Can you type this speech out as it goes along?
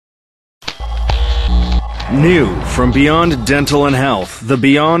New from Beyond Dental and Health, the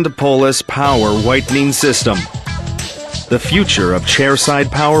Beyond Polis Power Whitening System. The future of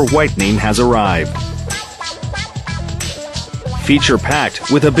chairside power whitening has arrived.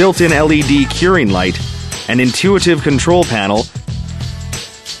 Feature-packed with a built-in LED curing light, an intuitive control panel,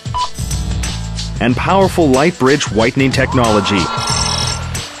 and powerful light bridge whitening technology.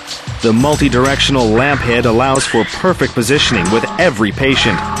 The multi-directional lamp head allows for perfect positioning with every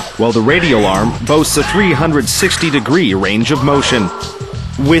patient, while the radial arm boasts a 360-degree range of motion.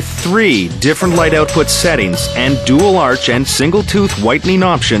 With 3 different light output settings and dual arch and single tooth whitening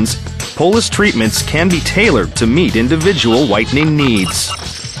options, Polis treatments can be tailored to meet individual whitening needs.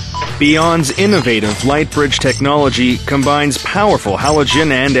 Beyond's innovative light bridge technology combines powerful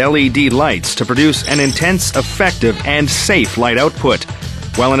halogen and LED lights to produce an intense, effective, and safe light output,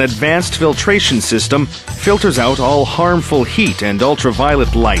 while an advanced filtration system filters out all harmful heat and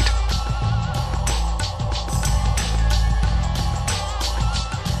ultraviolet light.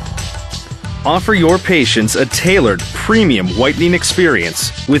 Offer your patients a tailored, premium whitening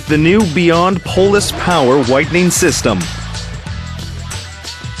experience with the new Beyond Polis Power Whitening System.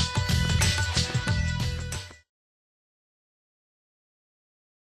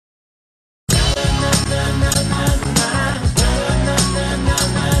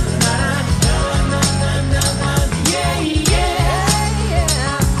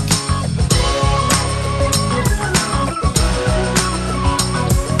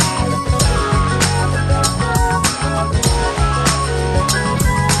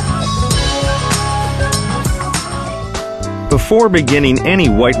 Before beginning any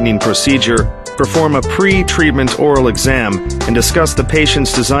whitening procedure, perform a pre-treatment oral exam and discuss the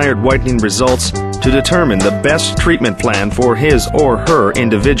patient's desired whitening results to determine the best treatment plan for his or her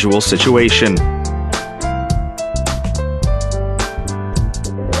individual situation.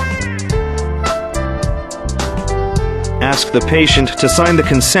 Ask the patient to sign the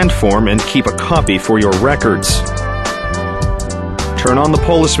consent form and keep a copy for your records. Turn on the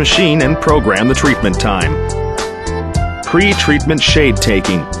Polis machine and program the treatment time. Pre-treatment shade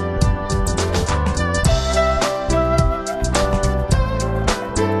taking.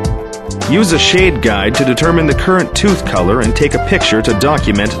 Use a shade guide to determine the current tooth color and take a picture to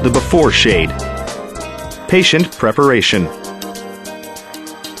document the before shade. Patient preparation.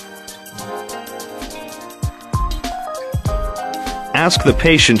 Ask the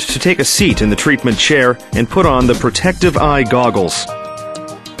patient to take a seat in the treatment chair and put on the protective eye goggles.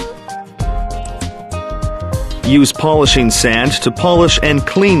 Use polishing sand to polish and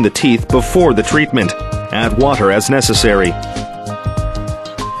clean the teeth before the treatment. Add water as necessary.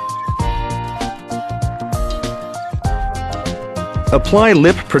 Apply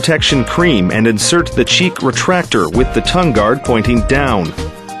lip protection cream and insert the cheek retractor with the tongue guard pointing down.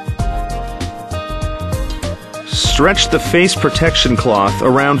 Stretch the face protection cloth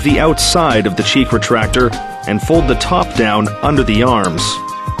around the outside of the cheek retractor and fold the top down under the arms.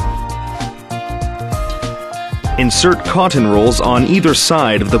 Insert cotton rolls on either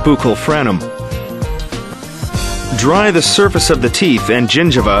side of the buccal frenum. Dry the surface of the teeth and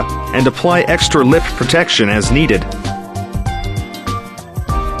gingiva and apply extra lip protection as needed.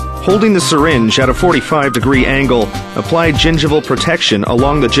 Holding the syringe at a 45-degree angle, apply gingival protection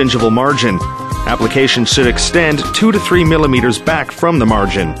along the gingival margin. Application should extend 2 to 3 millimeters back from the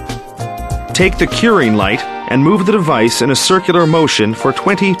margin. Take the curing light and move the device in a circular motion for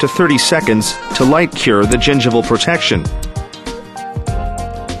 20 to 30 seconds to light cure the gingival protection.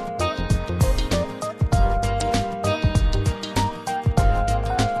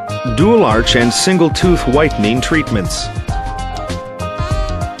 Dual arch and single tooth whitening treatments.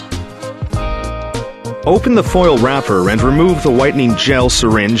 Open the foil wrapper and remove the whitening gel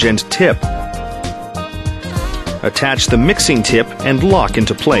syringe and tip. Attach the mixing tip and lock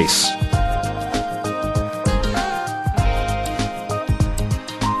into place.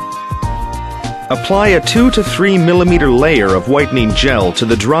 Apply a 2 to 3 millimeter layer of whitening gel to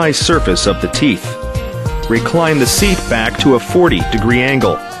the dry surface of the teeth. Recline the seat back to a 40-degree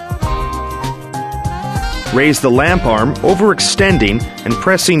angle. Raise the lamp arm, overextending and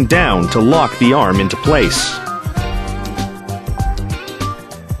pressing down to lock the arm into place.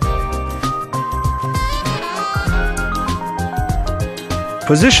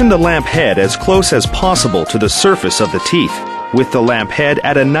 Position the lamp head as close as possible to the surface of the teeth, with the lamp head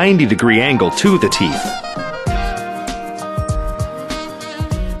at a 90-degree angle to the teeth.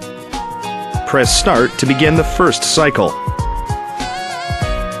 Press start to begin the first cycle.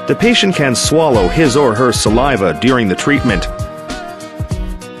 The patient can swallow his or her saliva during the treatment.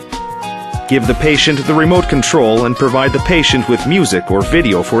 Give the patient the remote control and provide the patient with music or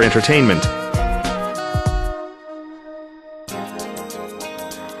video for entertainment.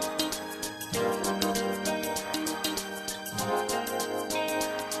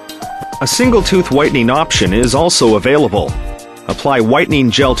 A single tooth whitening option is also available. Apply whitening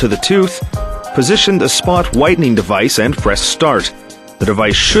gel to the tooth, position the spot whitening device and press start. The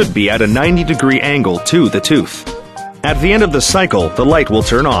device should be at a 90-degree angle to the tooth. At the end of the cycle, the light will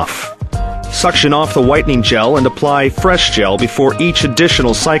turn off. Suction off the whitening gel and apply fresh gel before each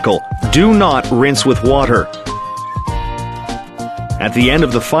additional cycle. Do not rinse with water. At the end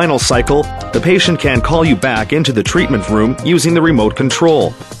of the final cycle, the patient can call you back into the treatment room using the remote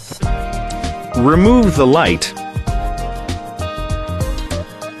control. Remove the light.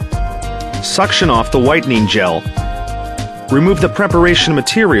 Suction off the whitening gel. Remove the preparation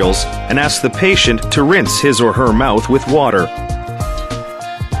materials and ask the patient to rinse his or her mouth with water.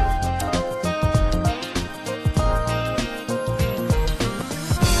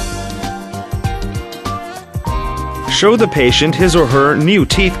 Show the patient his or her new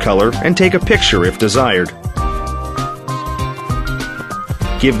teeth color and take a picture if desired.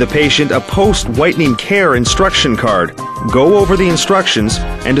 Give the patient a post-whitening care instruction card. Go over the instructions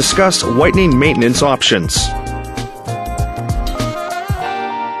and discuss whitening maintenance options.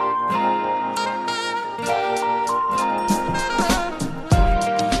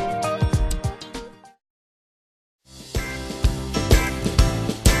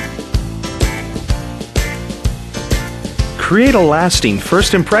 Create a lasting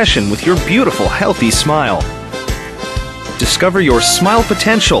first impression with your beautiful, healthy smile. Discover your smile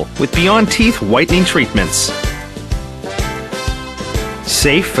potential with Beyond Teeth whitening treatments.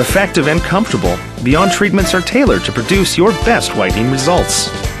 Safe, effective, and comfortable, Beyond treatments are tailored to produce your best whitening results.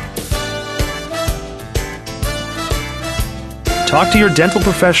 Talk to your dental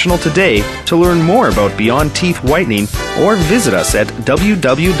professional today to learn more about Beyond Teeth whitening or visit us at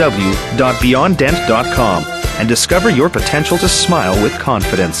www.beyonddent.com and discover your potential to smile with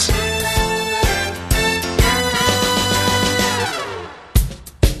confidence.